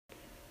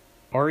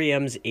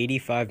REM's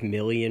 85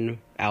 million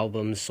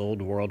albums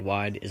sold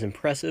worldwide is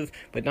impressive,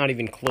 but not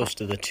even close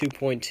to the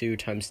 2.2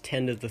 times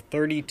 10 to the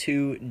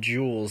 32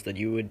 joules that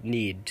you would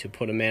need to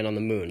put a man on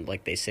the moon,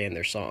 like they say in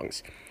their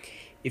songs.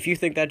 If you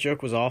think that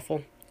joke was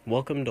awful,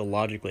 welcome to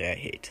Logically I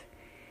Hate.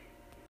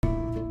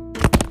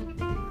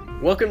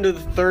 Welcome to the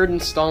third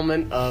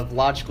installment of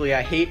Logically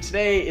I Hate.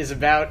 Today is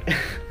about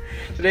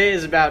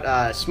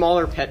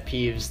smaller pet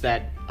peeves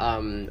that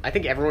I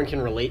think everyone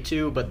can relate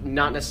to, but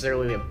not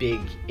necessarily a big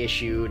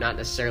issue, not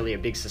necessarily a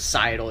big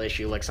societal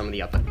issue like some of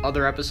the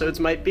other episodes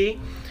might be.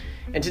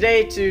 And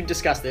today, to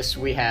discuss this,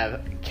 we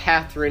have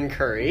Catherine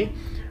Curry.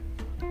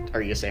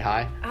 Are you gonna say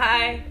hi?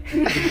 Hi.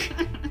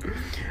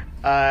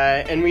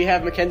 And we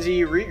have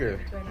Mackenzie Rieger.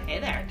 Hey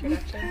there.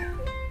 Introduction.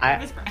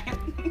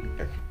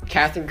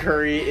 Catherine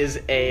Curry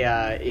is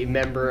a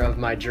member of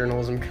my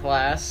journalism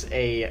class,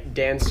 a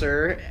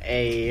dancer,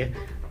 a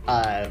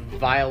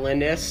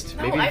violinist,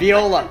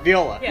 viola.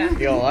 Yeah.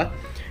 Viola.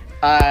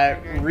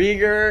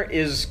 Rieger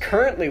is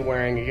currently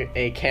wearing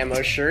a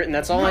camo shirt, and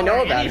that's all I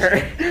know about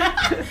her.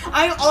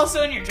 I'm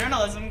also in your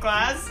journalism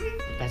class.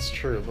 That's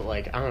true, but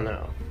I don't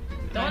know.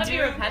 Don't want to be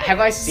repetitive. Have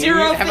I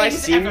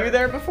seen you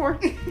there before?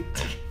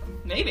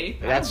 Maybe.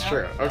 That's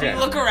true. Okay. Do you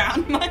look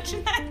around much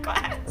in that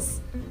class?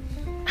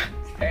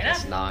 Fair enough.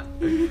 It's not.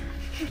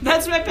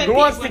 That's my pet Who peeve,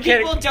 wants when to get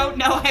people don't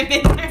know I'm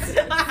in their class.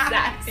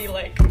 Sassy,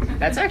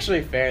 That's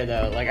actually fair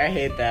though. I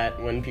hate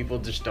that when people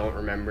just don't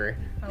remember.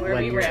 Are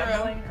we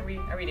rambling? Are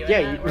we doing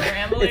Yeah, that? We're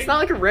rambling? It's not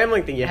like a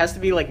rambling thing. It has to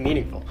be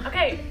meaningful.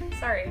 Okay,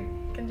 sorry.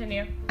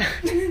 Continue.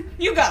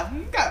 You go.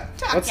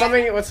 Talk. What's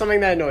something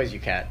that annoys you,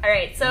 Kat?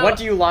 Alright, so What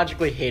do you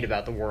logically hate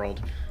about the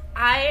world?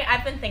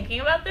 I've been thinking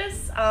about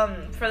this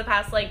for the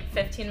past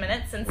 15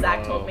 minutes since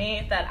Zach told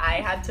me that I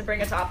had to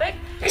bring a topic.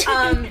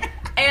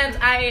 And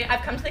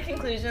I've come to the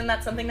conclusion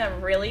that something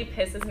that really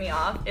pisses me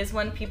off is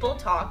when people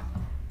talk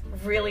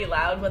really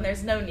loud when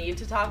there's no need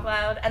to talk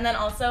loud, and then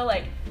also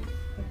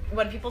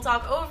when people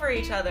talk over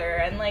each other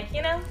and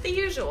the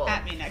usual.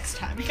 At me next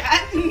time,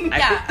 Kat.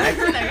 Yeah,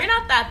 no, you're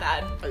not that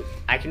bad.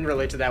 I can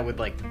relate to that with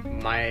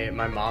my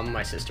mom and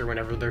my sister.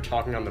 Whenever they're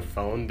talking on the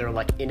phone, they're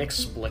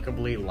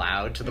inexplicably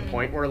loud to the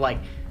point where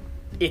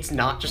it's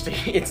not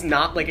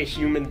like a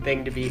human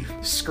thing to be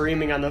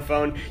screaming on the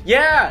phone.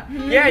 Yeah,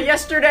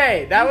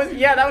 yesterday that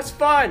was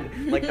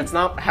fun. That's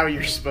not how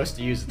you're supposed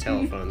to use a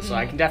telephone. So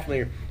I can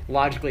definitely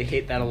logically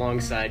hate that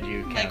alongside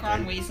you, Catherine. Like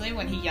Ron Weasley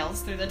when he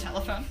yells through the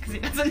telephone because he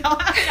doesn't know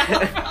how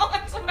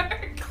telephones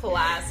work.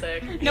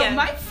 Classic. No, Yeah.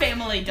 my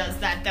family does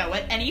that though.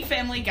 At any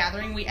family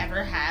gathering we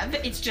ever have,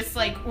 it's just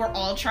we're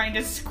all trying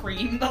to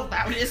scream the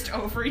loudest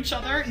over each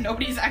other.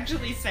 Nobody's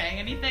actually saying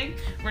anything.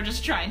 We're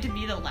just trying to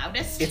be the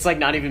loudest. It's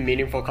not even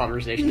meaningful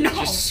conversation. No. It's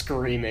just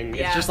screaming.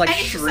 Yeah. It's just And it's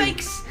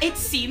shrieks. just it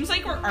seems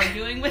like we're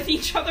arguing with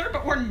each other,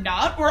 but we're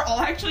not. We're all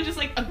actually just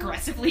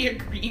aggressively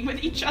agreeing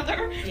with each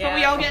other. Yeah. But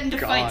we all get into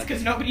God. fights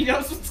because nobody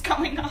knows what's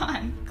going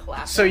on.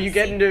 Classic. So you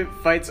get into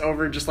fights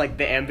over just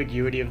the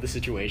ambiguity of the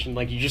situation.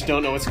 You just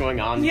don't know what's going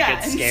on. Yeah, You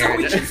get and scared. so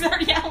we just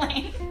start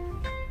yelling.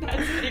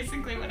 That's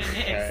basically what it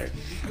is.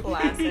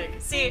 Alright. Classic.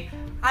 See,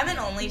 I'm an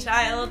only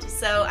child,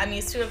 so I'm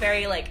used to a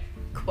very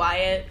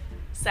quiet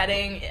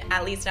setting,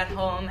 at least at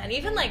home, and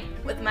even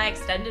with my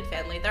extended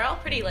family, they're all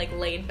pretty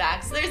laid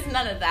back, so there's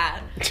none of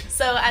that.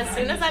 So as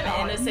soon as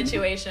I'm in a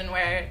situation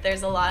where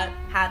there's a lot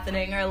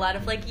happening or a lot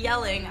of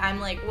yelling, I'm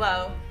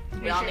whoa,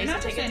 we all need to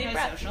take a deep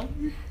breath.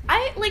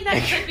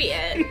 That could be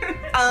it.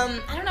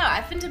 I don't know,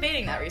 I've been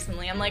debating that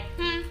recently. I'm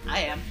I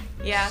am.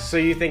 yeah. So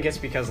you think it's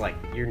because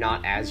you're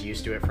not as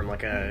used to it from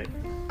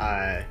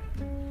a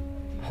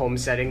home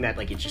setting that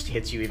it just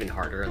hits you even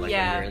harder when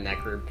you're in that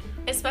group?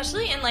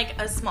 Especially in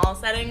a small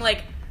setting,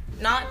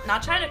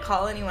 not trying to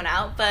call anyone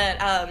out, but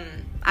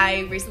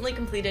I recently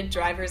completed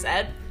driver's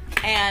ed,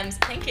 and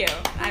thank you.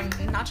 I'm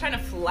not trying to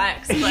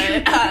flex,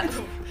 but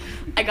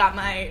I got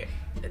my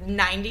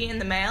 90 in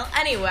the mail.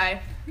 Anyway,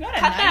 cut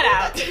that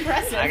out. That's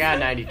impressive. I got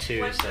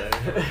 92, so.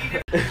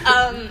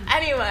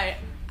 Anyway,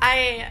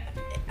 I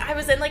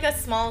was in a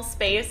small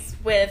space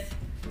with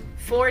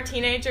 4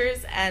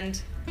 teenagers and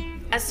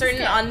a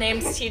certain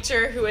unnamed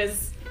teacher who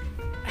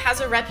has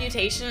a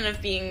reputation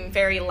of being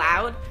very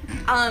loud.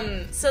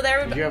 So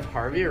there. Did you have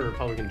Harvey or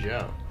Republican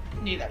Joe?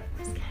 Neither.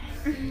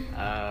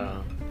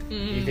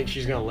 You think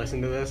she's gonna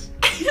listen to this?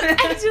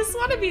 I just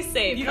want to be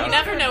safe. You don't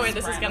never know know where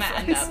where this is Sopranos gonna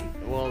end is. up.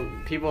 Well,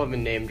 people have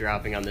been name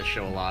dropping on this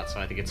show a lot, so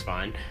I think it's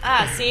fine.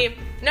 See,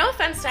 no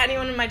offense to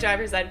anyone in my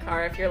driver's ed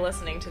car if you're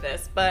listening to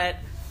this, but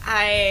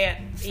I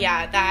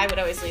would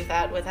always leave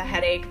that with a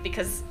headache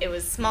because it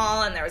was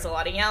small and there was a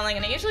lot of yelling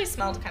and it usually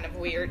smelled kind of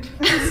weird.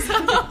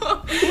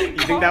 So, You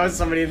think that was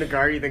somebody in the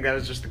car? Or you think that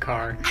was just the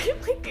car? I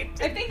think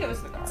it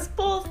was the car. It's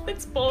both.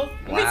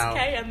 Wow. Miss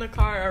K and the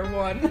car are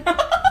one.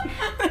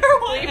 They're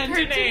one Leave her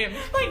entity. name.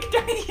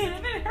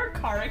 Diane and her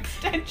car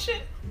extension.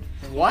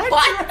 What?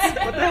 What? What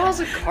the hell is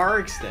a car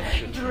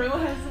extension? Drew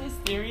has this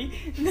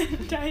theory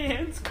that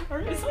Diane's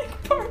car is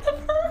part of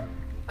her.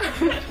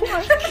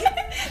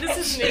 This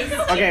is me.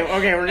 Okay,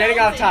 we're getting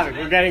off topic.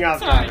 We're getting off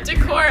Sorry. topic.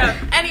 Decorum.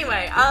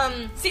 Anyway,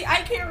 See,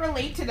 I can't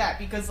relate to that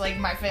because, like,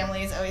 my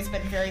family has always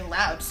been very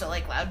loud, so,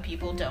 like, loud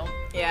people don't.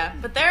 yeah,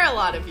 but there are a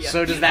lot of you.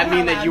 So does You that know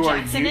mean how that you loud are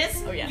Jackson you?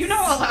 is? Oh, yes. You know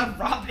how loud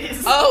Rob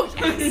is. Oh,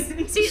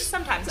 yes. See,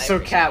 sometimes I So,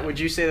 appreciate Kat, would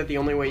you say that the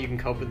only way you can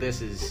cope with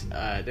this is,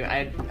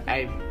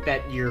 I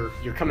bet you're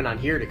coming on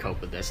here to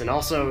cope with this, and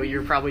also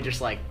you're probably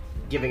just like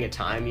giving it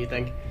time. You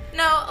think?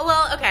 No,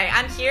 well, okay,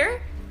 I'm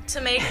here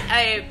to make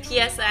a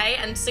PSA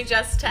and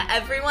suggest to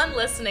everyone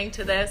listening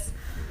to this,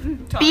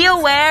 be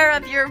aware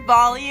of your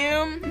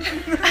volume.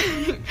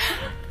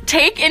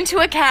 Take into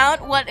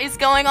account what is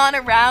going on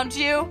around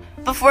you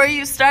before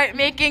you start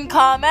making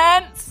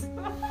comments.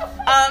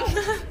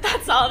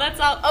 That's all.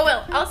 Oh,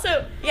 well,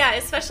 also, yeah,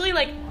 especially,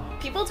 like,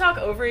 people talk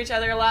over each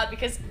other a lot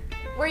because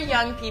we're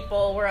young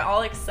people. We're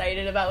all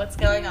excited about what's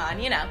going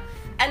on, you know.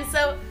 And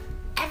so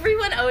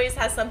everyone always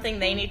has something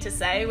they need to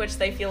say, which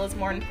they feel is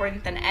more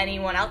important than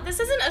anyone else. This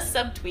isn't a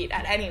subtweet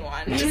at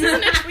anyone. This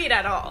isn't a tweet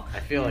at all. I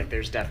feel like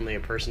there's definitely a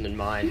person in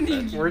mind,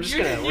 but we're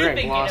You're gonna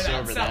thinking gloss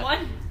about over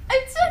someone.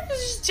 It's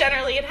just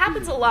generally, it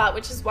happens a lot,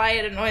 which is why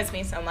it annoys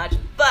me so much.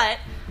 But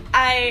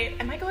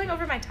am I going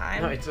over my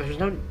time? that. No, there's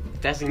no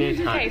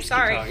designated time. Okay, Just keep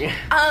sorry.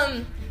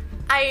 talking.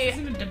 This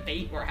isn't a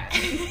debate we're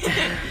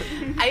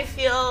having. I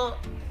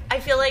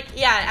feel like,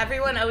 yeah,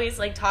 everyone always,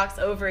 like, talks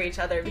over each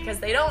other because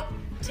they don't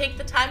take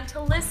the time to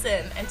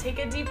listen and take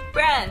a deep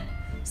breath.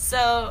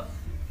 So,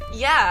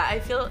 yeah, I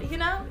feel,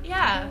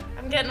 yeah,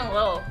 I'm getting a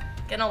little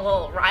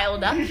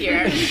riled up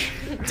here.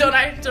 Don't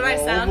I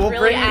sound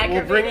really aggravated?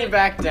 We'll bring you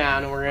back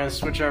down, and we're gonna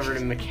switch over to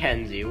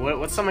Mackenzie.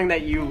 What's something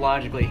that you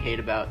logically hate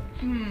about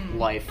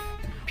life,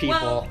 people?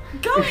 Well,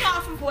 going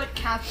off of what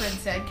Catherine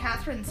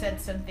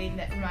said something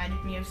that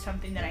reminded me of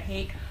something that I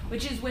hate,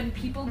 which is when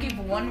people give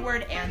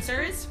one-word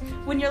answers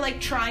when you're, like,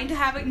 trying to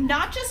have it,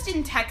 not just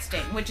in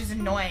texting, which is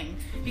annoying,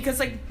 because,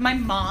 like, my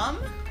mom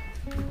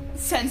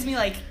sends me,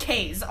 like,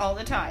 K's all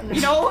the time.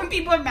 You know when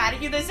people are mad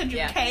at you, they send you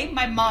Yeah. K?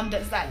 My mom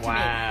does that to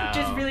Wow. me.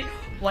 Which is really,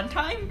 one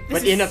time, this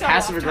But is in a so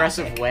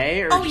passive-aggressive off-topic.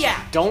 way, or Oh, just yeah.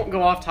 don't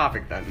go off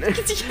topic then.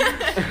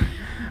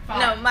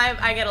 No,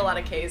 I get a lot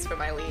of K's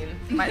from Eileen.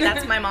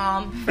 That's my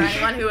mom, for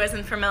anyone who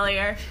isn't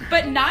familiar.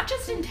 But not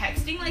just in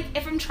texting, like,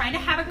 if I'm trying to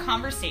have a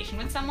conversation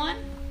with someone,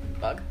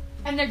 Bug.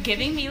 and they're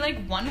giving me,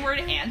 like, one-word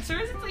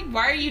answers, it's like,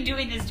 why are you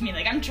doing this to me?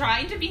 Like, I'm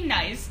trying to be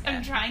nice.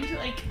 I'm trying to,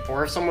 like...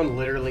 Or if someone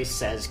literally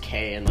says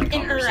K in like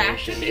conversation,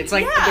 Interaction. it's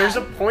like Yeah. there's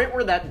a point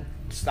where that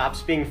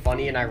stops being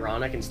funny and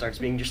ironic and starts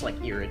being just like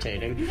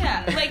irritating.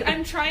 Yeah, like,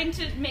 I'm trying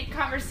to make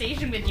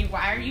conversation with you.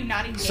 Why are you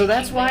not engaging So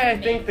that's why I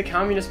with think me? the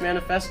Communist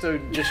Manifesto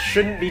just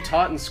shouldn't be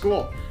taught in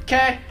school.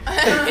 Okay?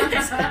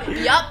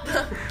 Yup.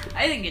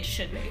 I think it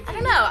should be. I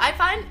don't know. I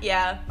find,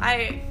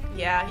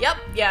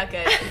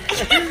 good.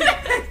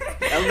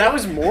 That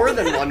was more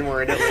than one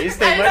word at least.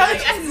 They I know,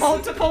 went it's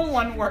multiple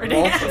one-word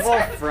multiple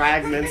answers.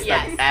 fragments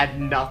Yes. that add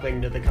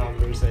nothing to the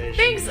conversation.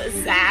 Thanks,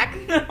 Zach.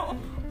 No.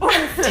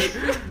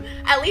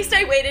 At least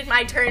I waited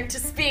my turn to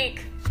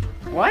speak.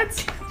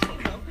 What?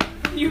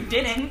 You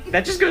didn't.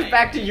 That just goes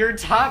back to your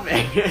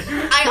topic.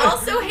 I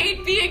also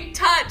hate being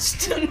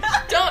touched. Don't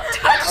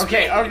touch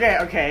me.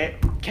 Okay.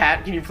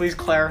 Kat, can you please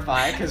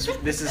clarify? Because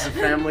this is a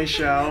family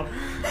show.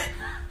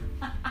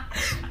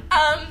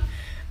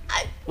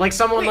 Like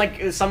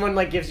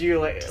someone gives you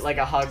like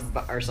a hug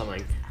or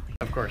something.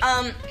 Of course.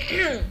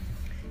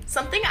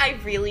 Something I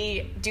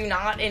really do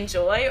not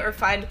enjoy or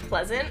find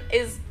pleasant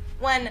is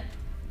when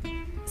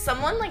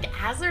someone, like,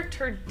 as their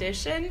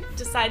tradition,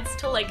 decides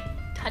to, like,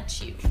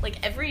 touch you.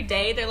 Like, every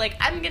day they're like,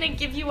 I'm gonna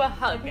give you a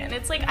hug, and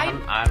it's like,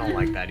 I don't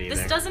like that either.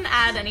 this doesn't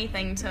add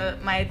anything to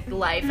my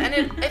life, and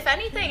if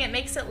anything, it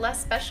makes it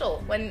less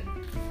special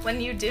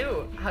when you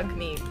do hug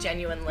me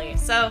genuinely.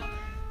 So,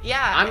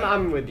 yeah.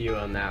 I'm with you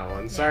on that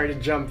one. Sorry to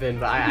jump in,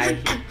 but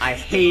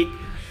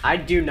I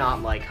do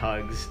not like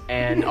hugs.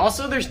 And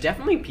also there's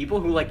definitely people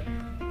who like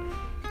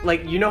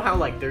you know how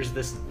like there's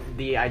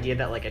the idea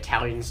that like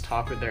Italians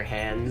talk with their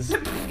hands.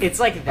 It's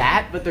like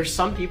that, but there's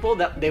some people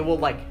that they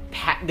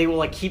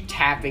will keep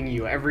tapping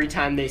you every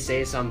time they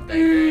say something.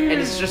 And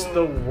it's just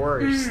the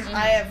worst.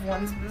 I have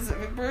one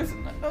specific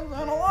person that does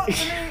that a lot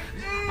to me.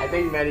 I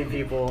think many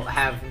people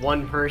have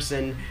one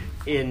person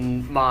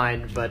in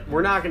mind, but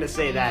we're not going to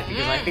say that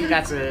because I think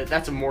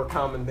that's a more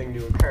common thing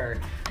to occur.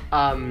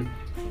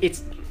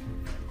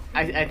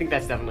 I think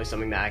that's definitely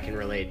something that I can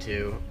relate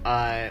to.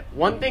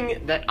 One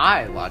thing that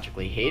I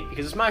logically hate,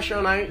 because it's my show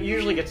and I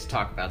usually get to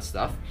talk about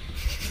stuff.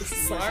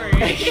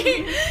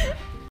 Sorry.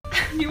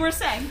 You were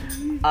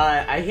saying.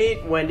 I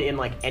hate when in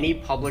like any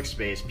public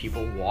space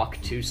people walk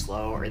too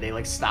slow or they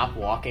like stop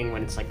walking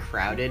when it's like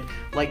crowded.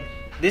 Like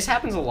this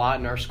happens a lot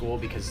in our school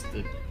because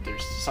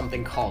there's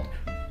something called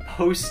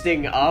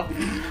posting up.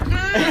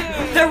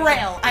 The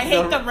rail. I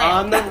hate the rail.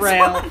 On the That's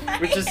rail, what I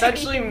which hate.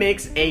 essentially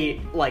makes a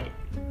like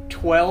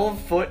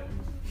 12-foot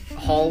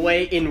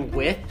hallway in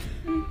width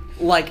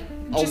like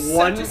a Just such a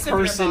one-person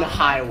severe bottleneck.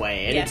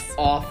 highway, and Yes. it's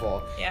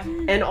awful. Yeah.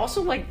 And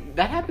also, like,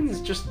 that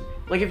happens just,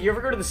 like, if you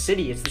ever go to the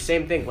city, it's the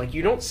same thing. Like,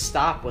 you don't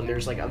stop when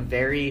there's, like, a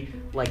very,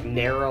 like,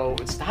 narrow...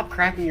 Stop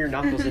cracking your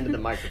knuckles into the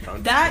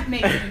microphone. That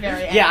makes me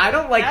very angry. Yeah, I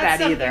don't like That's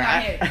that either. something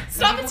I hate.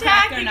 Stop People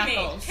crack their attacking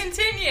me. knuckles.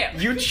 Continue.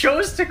 You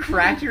chose to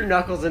crack your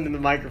knuckles into the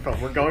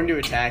microphone. We're going to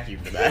attack you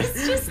for that.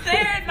 It's just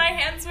there, and my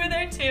hands were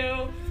there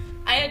too.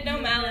 I had no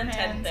malintent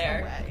Hands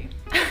there. away.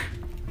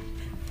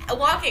 A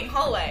walking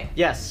hallway.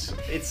 Yes,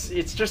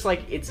 it's just,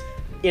 like, it's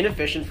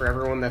inefficient for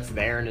everyone that's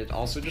there, and it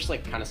also just,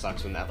 like, kind of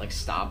sucks when that, like,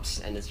 stops,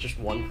 and it's just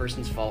one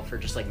person's fault for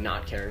just, like,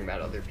 not caring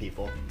about other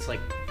people. It's like,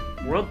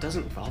 the world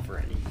doesn't revolve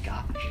around you,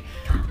 gosh.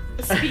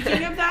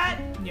 Speaking of that,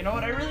 you know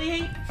what I really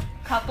hate?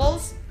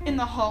 Couples in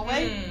the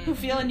hallway who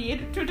feel a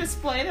need to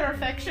display their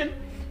affection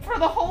for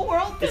the whole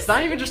world. It's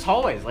not even just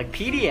hallways. Like,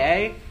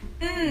 PDA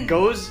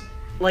goes,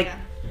 like,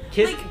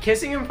 Yeah.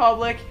 kissing in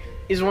public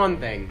is one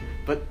thing,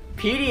 but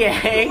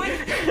PDA...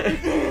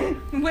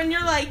 when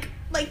you're like,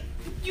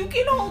 you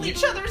can hold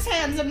each other's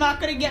hands, I'm not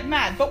gonna get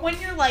mad. But when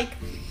you're like,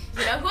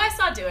 You know who I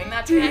saw doing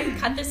that today?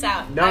 Cut this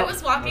out. No. I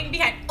was walking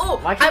behind. Oh,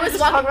 Why I can't we was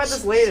just walking. talk about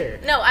this later?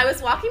 No, I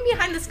was walking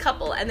behind this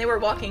couple, and they were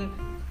walking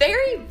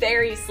very,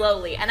 very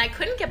slowly, and I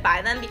couldn't get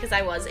by them because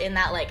I was in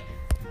that like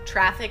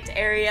trafficked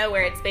area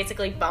where it's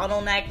basically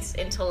bottlenecked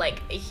into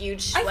like a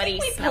huge I sweaty,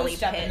 think we smelly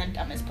post up pit. in the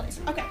dumbest place.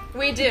 Okay.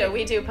 We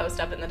do post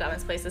up in the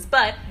dumbest places,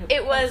 but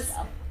it was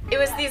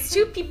these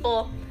two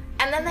people,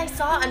 and then they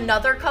saw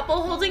another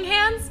couple holding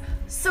hands,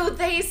 so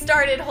they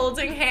started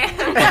holding hands.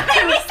 It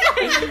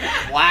was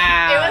like,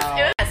 Wow.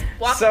 it was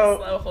walking So-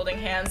 slow, holding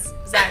hands.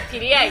 Zach,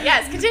 PDA,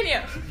 yes, continue.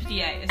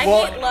 PDA is I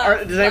Well, hate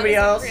love. does anybody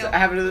Love else isn't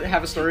real.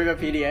 have a story about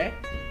PDA?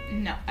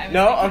 No. I was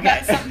No? thinking Okay.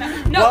 about something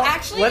else. No, Well,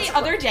 actually, let's- the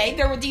other day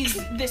there were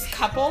this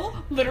couple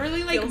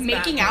literally like Feels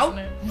making bad, out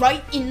doesn't it?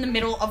 right in the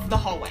middle of the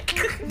hallway,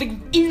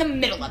 in the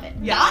middle of it,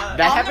 Yeah. not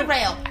That on happened- the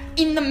rail,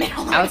 in the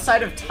middle. Of it.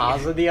 Outside of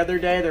Taza the other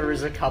day, there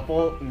was a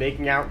couple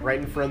making out right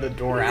in front of the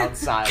door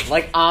outside.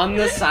 Like, on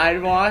the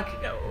sidewalk.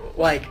 No.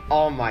 Like,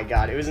 oh my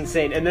god, it was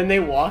insane. And then they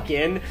walk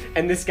in,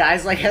 and this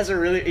guy's like,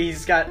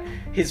 he's got,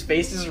 his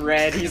face is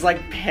red, he's like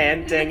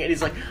panting, and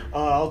he's like,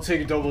 I'll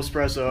take a double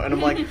espresso. And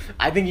I'm like,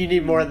 I think you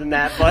need more than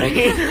that,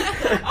 buddy.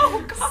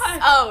 Oh god.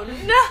 Oh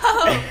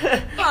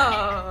no!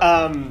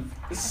 Oh.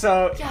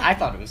 So I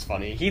thought it was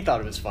funny. He thought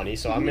it was funny.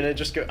 So I'm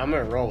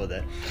gonna roll with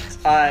it.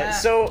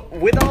 So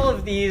with all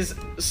of these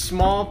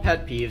small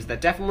pet peeves that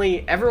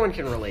definitely everyone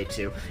can relate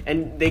to,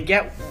 and they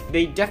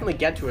definitely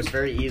get to us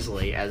very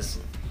easily, as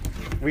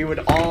we would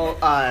all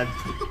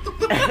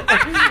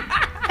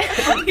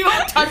You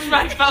won't touch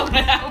my phone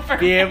without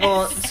be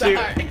able to.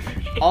 Sorry.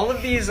 All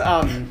of these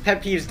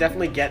pet peeves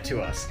definitely get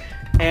to us,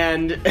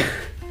 and.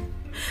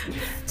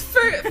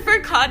 For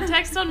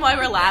context on why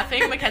we're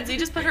laughing, Mackenzie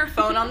just put her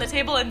phone on the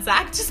table and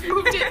Zach just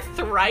moved it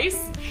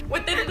thrice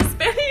within the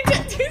span.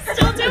 He's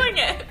still doing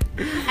it.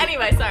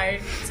 Anyway,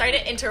 sorry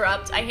to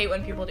interrupt. I hate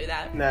when people do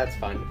that. That's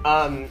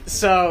fine.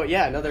 So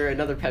yeah,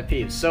 another pet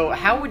peeve. So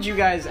how would you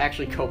guys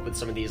actually cope with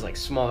some of these like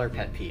smaller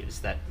pet peeves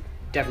that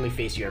definitely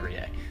face you every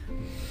day?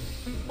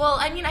 Well,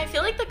 I mean, I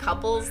feel like the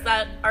couples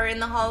that are in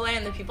the hallway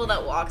and the people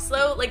that walk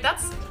slow, like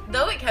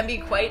though it can be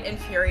quite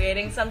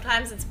infuriating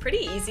sometimes, it's pretty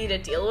easy to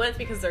deal with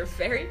because they're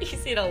very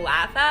easy to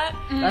laugh at.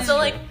 That's So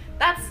true.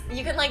 like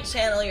you can like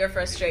channel your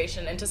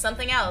frustration into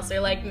something else or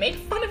like make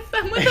fun of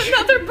them with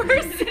another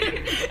person.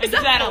 Is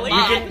that that a bullying?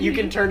 lot? You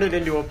can turn it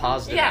into a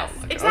positive Yes,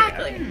 outlook.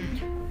 exactly.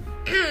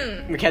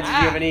 Okay. Mackenzie, do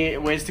you have any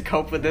ways to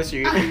cope with this?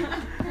 You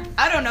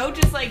I don't know,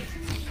 just like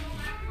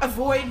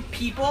avoid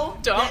people.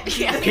 Don't.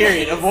 Yeah.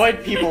 period.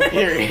 Avoid people.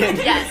 Period.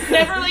 Yes.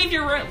 Never leave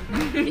your room.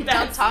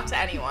 Don't talk to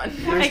anyone.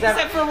 There's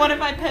Except for one of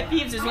my pet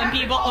peeves is when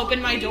people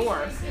open my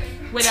door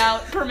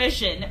without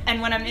permission,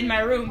 and when I'm in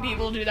my room,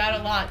 people do that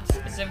a lot.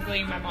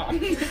 Specifically, my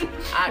mom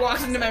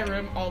walks into my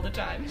room all the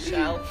time.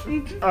 Shell.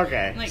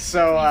 Okay. Like,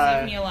 So please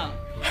leave me alone.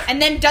 And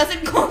then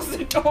doesn't close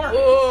the door.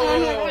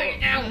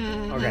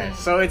 Ooh. okay.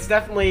 So it's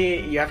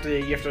definitely you have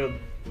to.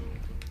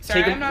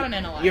 Sorry, take a- I'm not an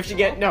intellectual. You have to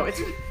get no.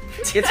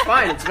 It's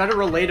fine. It's about a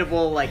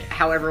relatable, like,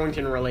 how everyone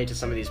can relate to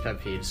some of these pet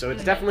peeves. So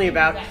it's definitely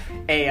about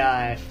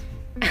a,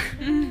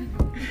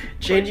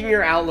 changing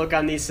your outlook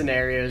on these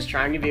scenarios,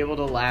 trying to be able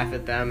to laugh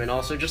at them, and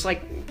also just,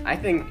 like, I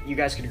think you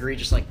guys could agree,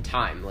 just, like,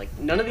 time. Like,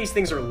 none of these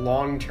things are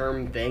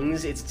long-term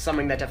things. It's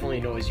something that definitely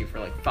annoys you for,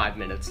 like, 5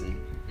 minutes and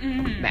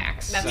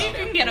max. That's so. You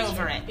can get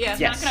over it. Yeah.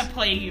 It's Yes. not gonna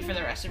plague you for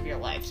the rest of your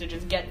life, so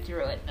just get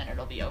through it, and then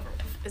it'll be over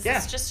with. Is Yeah.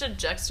 this just to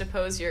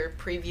juxtapose your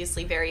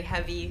previously very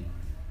heavy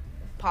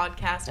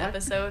podcast What?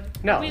 episode?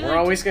 No, We we like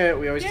always discuss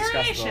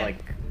variation. the, like,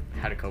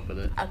 how to cope with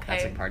it. Okay.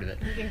 That's, like, part of it.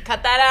 You can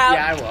cut that out.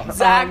 Yeah, I will.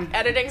 Zach,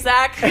 editing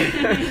Zach.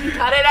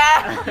 Cut it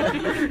out.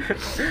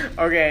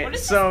 Okay, What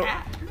is so this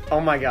app? oh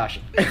my gosh,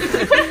 we're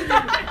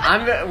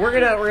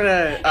gonna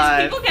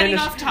People getting finish.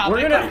 off topic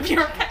We're gonna of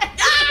your pet.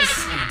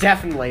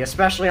 definitely,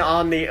 especially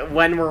on the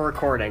when we're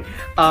recording.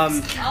 I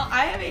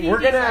have 80 We're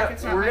gonna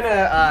seconds on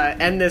my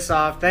end this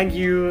off. Thank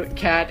you,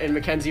 Kat and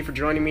Mackenzie, for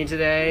joining me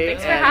today.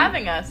 Thanks for and-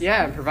 having us.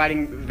 Yeah, and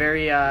providing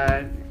very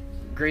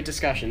great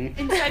discussion.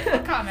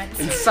 Insightful comments.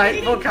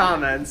 Insightful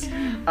comments.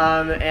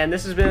 And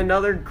this has been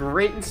another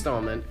great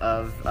installment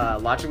of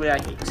Logically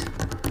I Hate.